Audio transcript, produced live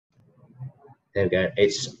There we go.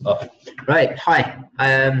 It's off. Right. Hi.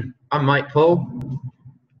 I'm Mike Paul.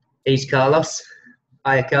 He's Carlos.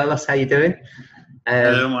 Hi, Carlos. How you doing?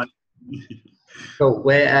 Hello, Mike. Cool.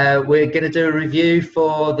 We're going to do a review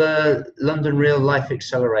for the London Real Life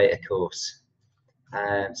Accelerator course.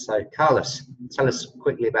 So, Carlos, tell us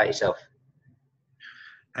quickly about yourself.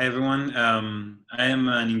 Hi, everyone. I am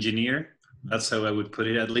an engineer. That's how I would put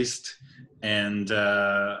it, at least. And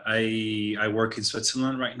I work in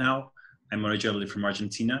Switzerland right now. I'm originally from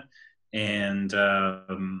Argentina. And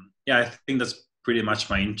yeah, I think that's pretty much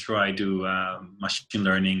my intro. I do machine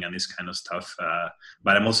learning and this kind of stuff.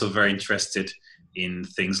 But I'm also very interested in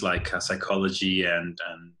things like psychology and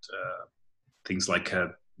things like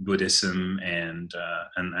Buddhism and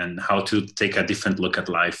how to take a different look at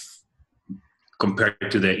life compared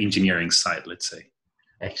to the engineering side, let's say.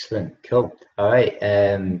 Excellent. Cool. All right.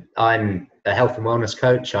 I'm a health and wellness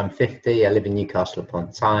coach. I'm 50. I live in Newcastle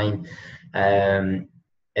upon Tyne. And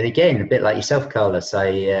again, a bit like yourself, Carlos,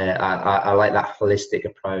 I like that holistic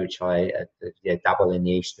approach. I dabble in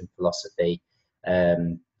the Eastern philosophy,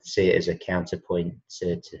 see it as a counterpoint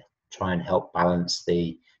to try and help balance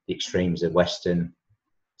the extremes of Western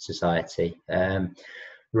society.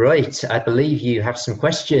 Right. I believe you have some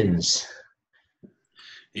questions.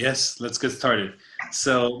 Yes, let's get started.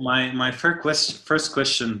 So my first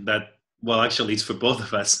question that, well, actually it's for both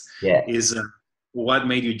of us, is what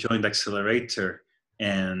made you join the Accelerator,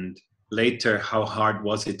 and later how hard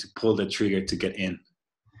was it to pull the trigger to get in?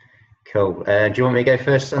 Cool. Do you want me to go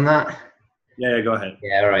first on that? Yeah, go ahead.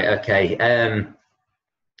 Yeah, all right, okay.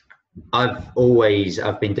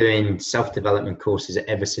 I've been doing self-development courses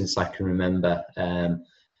ever since I can remember, and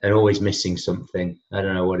always missing something. I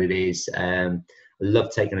don't know what it is. I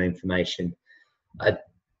love taking on information. I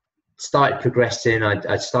started progressing.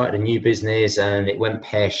 I started a new business and it went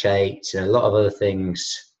pear-shaped, and a lot of other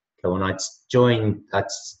things go on. I'd joined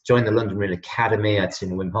the London Real Academy. I'd seen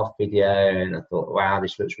the Wim Hof video and I thought, wow,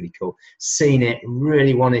 this looks really cool. Seen it,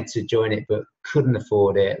 really wanted to join it, but couldn't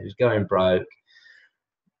afford it. It was going broke.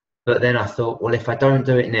 But then I thought, well, if I don't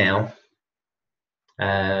do it now,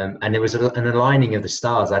 and there was an aligning of the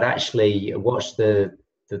stars. I'd actually watched the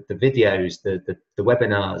videos, the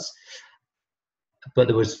webinars, but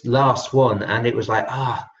there was last one and it was like,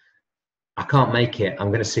 I can't make it. I'm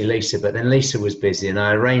going to see Lisa. But then Lisa was busy and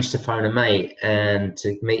I arranged to phone a mate and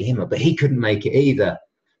to meet him, but he couldn't make it either.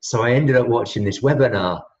 So I ended up watching this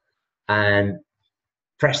webinar and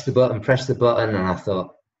pressed the button and I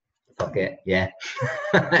thought, fuck it, yeah.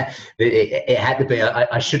 it had to be.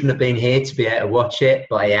 I shouldn't have been here to be able to watch it,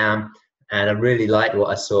 but I am. And I really liked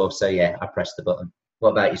what I saw. So yeah, I pressed the button.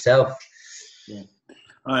 What about yourself? Yeah.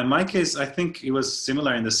 In my case, I think it was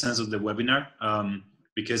similar in the sense of the webinar,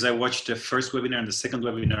 because I watched the first webinar and the second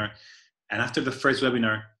webinar. And after the first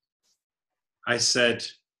webinar, I said,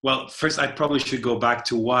 well, first I probably should go back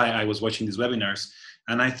to why I was watching these webinars.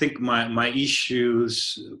 And I think my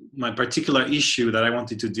particular issue that I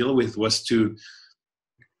wanted to deal with was to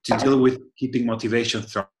deal with keeping motivation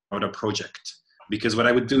throughout a project. Because what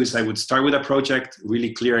I would do is I would start with a project,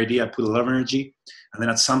 really clear idea, put a lot of energy, and then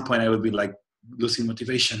at some point I would be like losing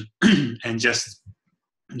motivation and just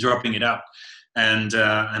dropping it out. And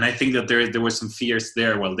I think that there were some fears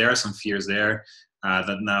there. Well, there are some fears there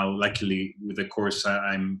that now, luckily, with the course,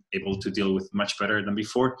 I'm able to deal with much better than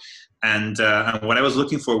before. And what I was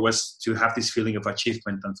looking for was to have this feeling of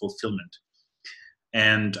achievement and fulfillment.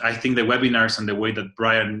 And I think the webinars and the way that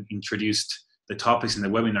Brian introduced the topics in the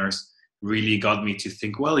webinars really got me to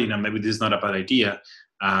think, well, maybe this is not a bad idea.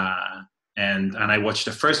 And I watched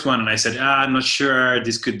the first one and I said, I'm not sure,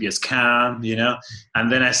 this could be a scam,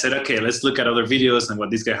 And then I said, okay, let's look at other videos and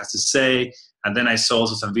what this guy has to say. And then I saw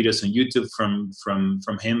also some videos on YouTube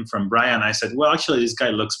from Brian. I said, well, actually, this guy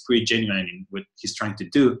looks pretty genuine in what he's trying to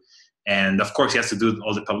do. And of course, he has to do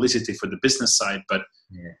all the publicity for the business side, but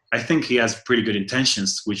yeah. I think he has pretty good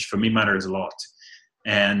intentions, which for me matters a lot.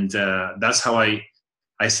 And that's how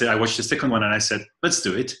I said, I watched the second one and I said, let's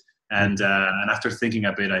do it. And after thinking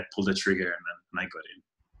a bit, I pulled the trigger and I got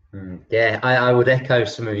in. Yeah, I would echo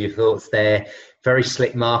some of your thoughts there. Very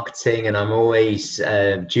slick marketing, and I'm always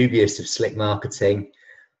dubious of slick marketing.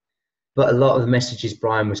 But a lot of the messages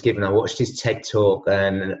Brian was giving, I watched his TED talk,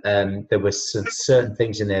 and there were some certain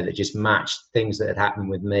things in there that just matched things that had happened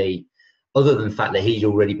with me. Other than the fact that he's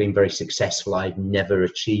already been very successful, I've never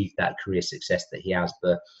achieved that career success that he has.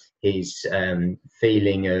 But his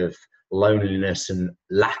feeling of loneliness and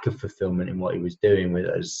lack of fulfillment in what he was doing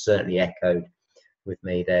was certainly echoed with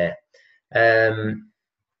me there.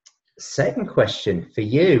 Second question for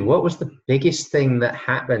you, what was the biggest thing that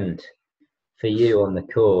happened for you on the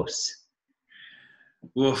course?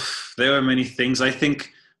 Oof, there are many things. I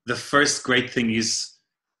think the first great thing is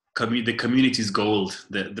the community's gold.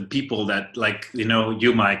 The people that, like, you know,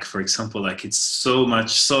 you, Mike, for example, like, it's so much,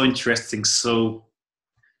 so interesting. So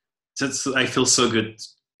I feel so good to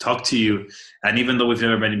talk to you. And even though we've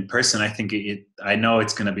never met in person, I think I know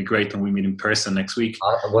it's going to be great when we meet in person next week.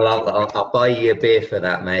 I'll buy you a beer for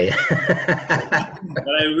that, mate.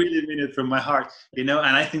 But I really mean it from my heart, you know.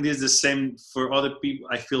 And I think this is the same for other people.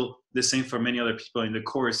 I feel the same for many other people in the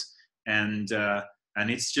course. And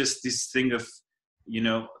it's just this thing of, you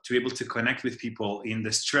know, to be able to connect with people in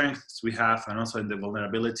the strengths we have and also in the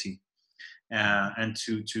vulnerability, and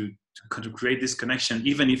to create this connection,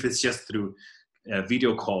 even if it's just through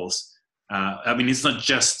video calls. I mean, it's not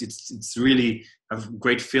just, it's really a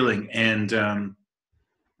great feeling. And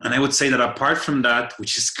I would say that apart from that,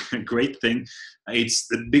 which is a great thing, it's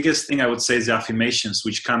the biggest thing I would say is the affirmations,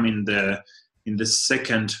 which come in the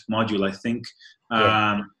second module, I think.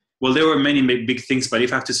 Yeah. Well, there were many big things, but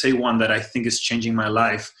if I have to say one that I think is changing my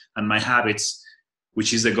life and my habits,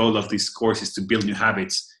 which is the goal of this course, is to build new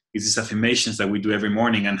habits, is these affirmations that we do every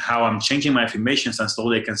morning, and how I'm changing my affirmations, and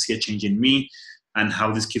slowly I can see a change in me, and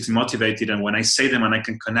how this keeps me motivated. And when I say them and I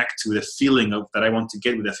can connect to the feeling of that I want to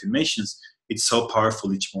get with affirmations, it's so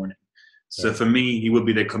powerful each morning. So for me, it would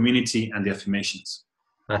be the community and the affirmations.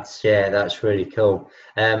 That's really cool.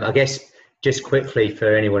 I guess just quickly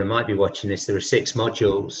for anyone who might be watching this, there were 6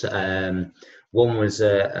 modules. One was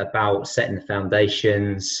about setting the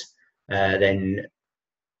foundations, then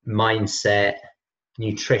mindset,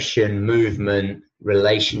 nutrition, movement,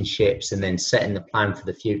 relationships, and then setting the plan for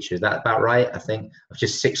the future. Is that about right? I think of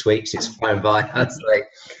just 6 weeks, it's flown by.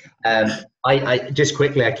 I just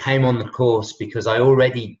quickly, I came on the course because I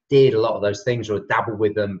already did a lot of those things or dabbled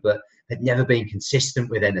with them, but had never been consistent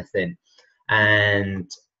with anything. And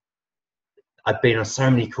I've been on so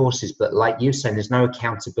many courses, but like you saying, there's no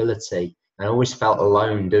accountability. I always felt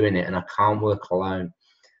alone doing it, and I can't work alone.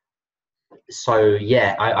 So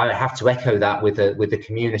yeah, I have to echo that with the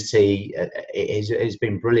community. It has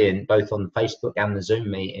been brilliant, both on Facebook and the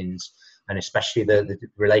Zoom meetings, and especially the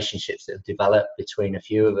relationships that have developed between a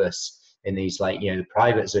few of us in these, like, you know, the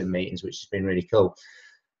private Zoom meetings, which has been really cool.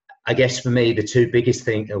 I guess for me, the two biggest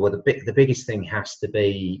thing, well, the biggest thing has to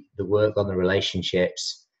be the work on the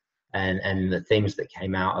relationships and the things that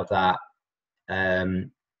came out of that.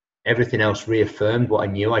 Everything else reaffirmed what I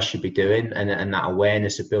knew I should be doing, and that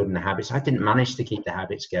awareness of building the habits. I didn't manage to keep the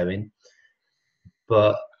habits going,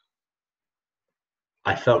 but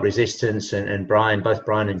I felt resistance, and both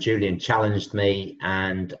Brian and Julian challenged me,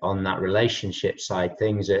 and on that relationship side,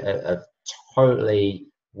 things are totally,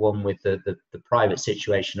 one with the private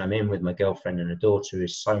situation I'm in with my girlfriend and a daughter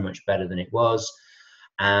is so much better than it was.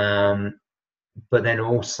 But then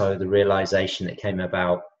also the realization that came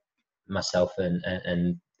about myself and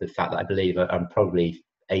the fact that I believe I'm probably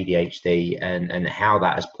ADHD, and how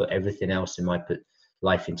that has put everything else in my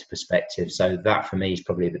life into perspective. So that for me is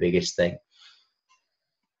probably the biggest thing.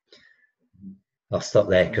 I'll stop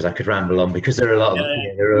there because I could ramble on, because there are a lot of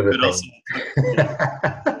there are other things.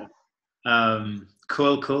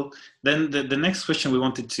 Also, cool. Then the next question we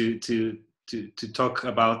wanted to talk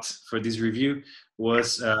about for this review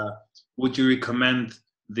was, would you recommend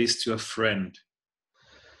this to a friend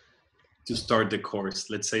to start the course?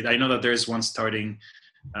 Let's say, I know that there's one starting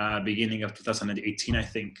beginning of 2018, I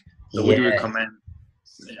think. So would you recommend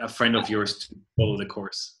a friend of yours to follow the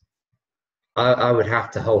course? I would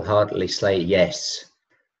have to wholeheartedly say yes.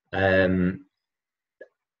 I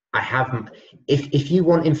haven't. If you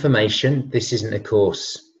want information, this isn't a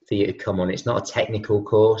course for you to come on. It's not a technical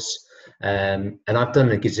course, and I've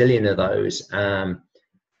done a gazillion of those.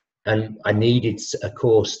 And I needed a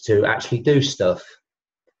course to actually do stuff.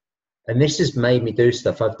 And this has made me do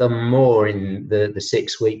stuff. I've done more in the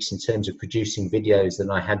 6 weeks in terms of producing videos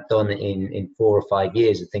than I had done in 4 or 5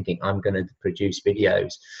 years of thinking I'm going to produce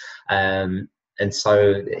videos. And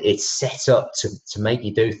so it's set up to make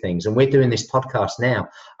you do things. And we're doing this podcast now.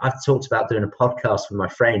 I've talked about doing a podcast with my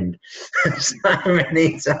friend so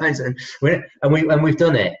many times, and we've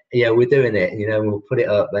done it. Yeah, we're doing it. You know, we'll put it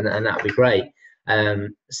up, and that'll be great.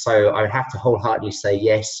 So I have to wholeheartedly say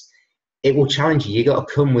yes. It will challenge you. You got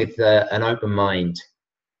to come with an open mind.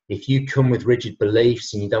 If you come with rigid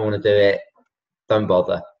beliefs and you don't want to do it, don't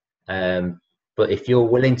bother. But if you're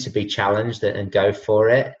willing to be challenged and go for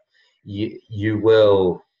it, you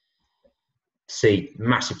will see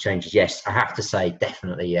massive changes. Yes, I have to say,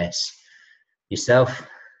 definitely yes. Yourself?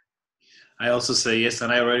 I also say yes,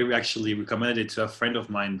 and I already actually recommended it to a friend of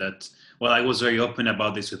mine that, well, I was very open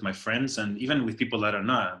about this with my friends and even with people that I don't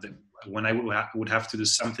know. When I would have to do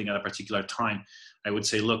something at a particular time, I would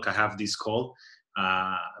say, look, I have this call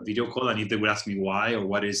video call, and if they would ask me why or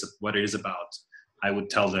what it is about, I would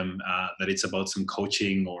tell them that it's about some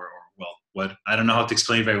coaching or well, what I don't know how to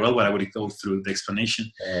explain very well, but I would go through the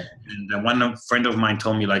explanation. Yeah. And then one friend of mine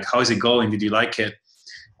told me, like, how is it going? Did you like it?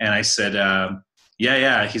 And I said,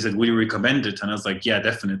 yeah. He said, would you recommend it? And I was like, yeah,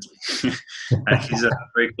 definitely. And he's a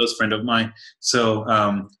very close friend of mine. So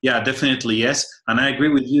yeah, definitely yes. And I agree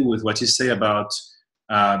with you with what you say about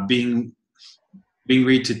being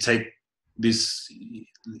ready to take this,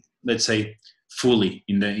 let's say, fully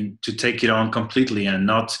to take it on completely and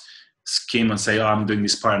not skim and say, oh, I'm doing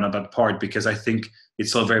this part and not that part, because I think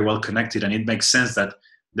it's all very well connected, and it makes sense that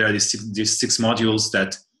there are these six modules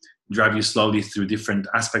that drive you slowly through different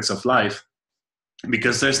aspects of life,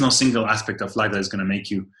 because there's no single aspect of life that is going to make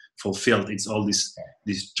you fulfilled. It's all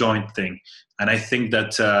this joint thing. And I think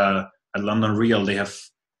that at London Real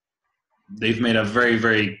they've made a very,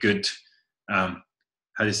 very good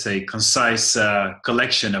concise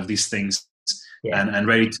collection of these things, and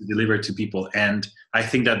ready to deliver to people. And I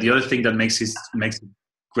think that the other thing that made it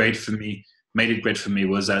great for me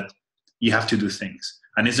was that you have to do things.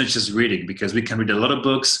 And it's not just reading, because we can read a lot of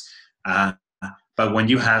books, but when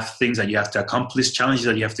you have things that you have to accomplish, challenges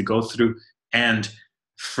that you have to go through, and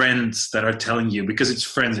friends that are telling you, because it's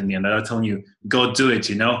friends in the end that are telling you, go do it,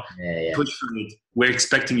 push for it. We're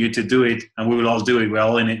expecting you to do it, and we will all do it. We're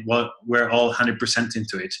all in it. We're all 100%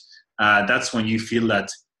 into it. That's when you feel that,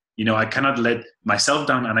 I cannot let myself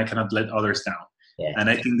down and I cannot let others down. Yeah.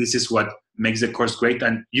 And I think this is what makes the course great.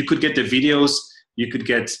 And you could get the videos, you could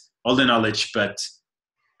get all the knowledge, but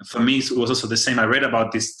for me, it was also the same. I read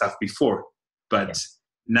about this stuff before, but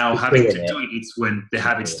now having to do it, it's when the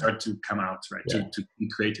habits start to come out, right? Yeah. To be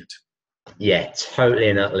created. Yeah, totally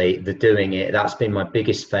and utterly. The doing it, that's been my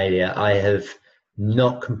biggest failure. I have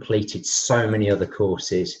not completed so many other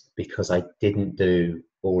courses because I didn't do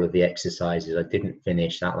all of the exercises. I didn't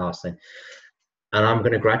finish that last thing. And I'm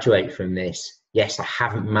going to graduate from this. Yes, I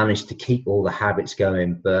haven't managed to keep all the habits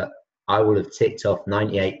going, but I will have ticked off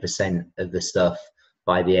 98% of the stuff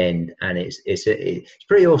by the end, and it's a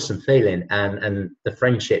pretty awesome feeling, and the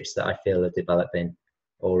friendships that I feel are developing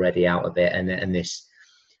already out of it, and this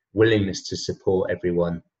willingness to support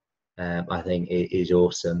everyone, I think is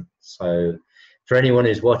awesome. So for anyone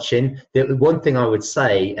who's watching, the one thing I would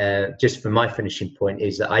say, just for my finishing point,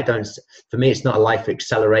 is that for me, it's not a life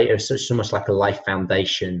accelerator, it's so much like a life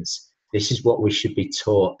foundations. This is what we should be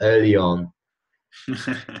taught early on.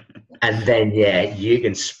 And then, you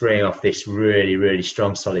can spring off this really, really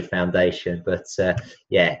strong, solid foundation. But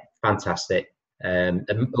fantastic.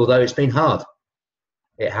 Although it's been hard,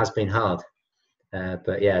 it has been hard.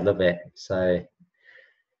 But I love it. So,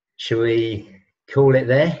 should we call it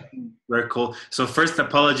there? Very cool. So first,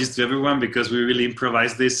 apologies to everyone, because we really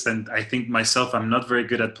improvised this, and I think myself, I'm not very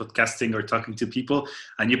good at podcasting or talking to people,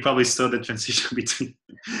 and you probably saw the transition between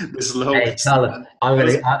the slow. Hey, Carlos,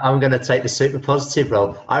 I'm gonna take the super positive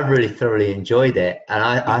role. I've really thoroughly enjoyed it, and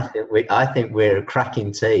I think we're a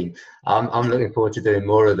cracking team. I'm looking forward to doing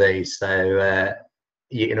more of these. So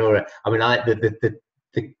the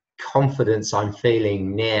confidence I'm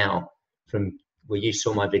feeling now from you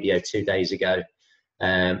saw my video 2 days ago.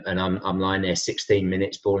 And I'm lying there 16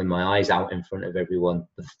 minutes, bawling my eyes out in front of everyone.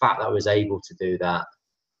 The fact that I was able to do that,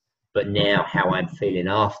 but now how I'm feeling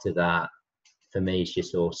after that, for me, is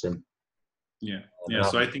just awesome. Yeah.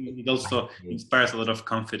 So I think it also inspires a lot of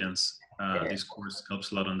confidence. This course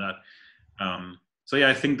helps a lot on that.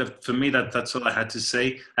 I think that for me, that's all I had to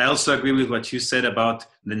say. I also agree with what you said about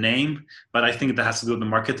the name, but I think that has to do with the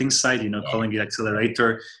marketing side. Calling it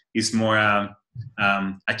Accelerator is more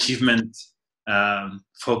achievement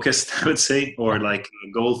focused, I would say, or like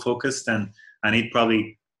goal focused, and it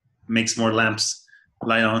probably makes more lamps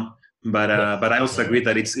light on. But I also agree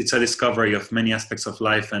that it's a discovery of many aspects of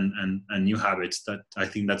life and new habits. That I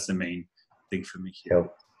think that's the main thing for me here.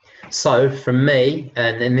 Cool. So from me,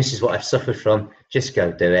 and this is what I've suffered from, just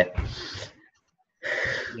go do it.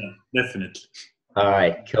 Yeah, definitely. All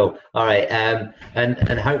right, cool. All right,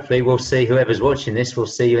 and hopefully we'll see, whoever's watching this, we'll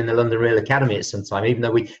see you in the London Real Academy at some time. Even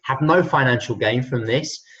though we have no financial gain from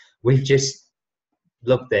this, we've just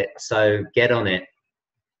loved it. So get on it.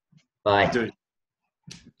 Bye. Do it.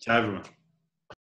 Ciao, everyone.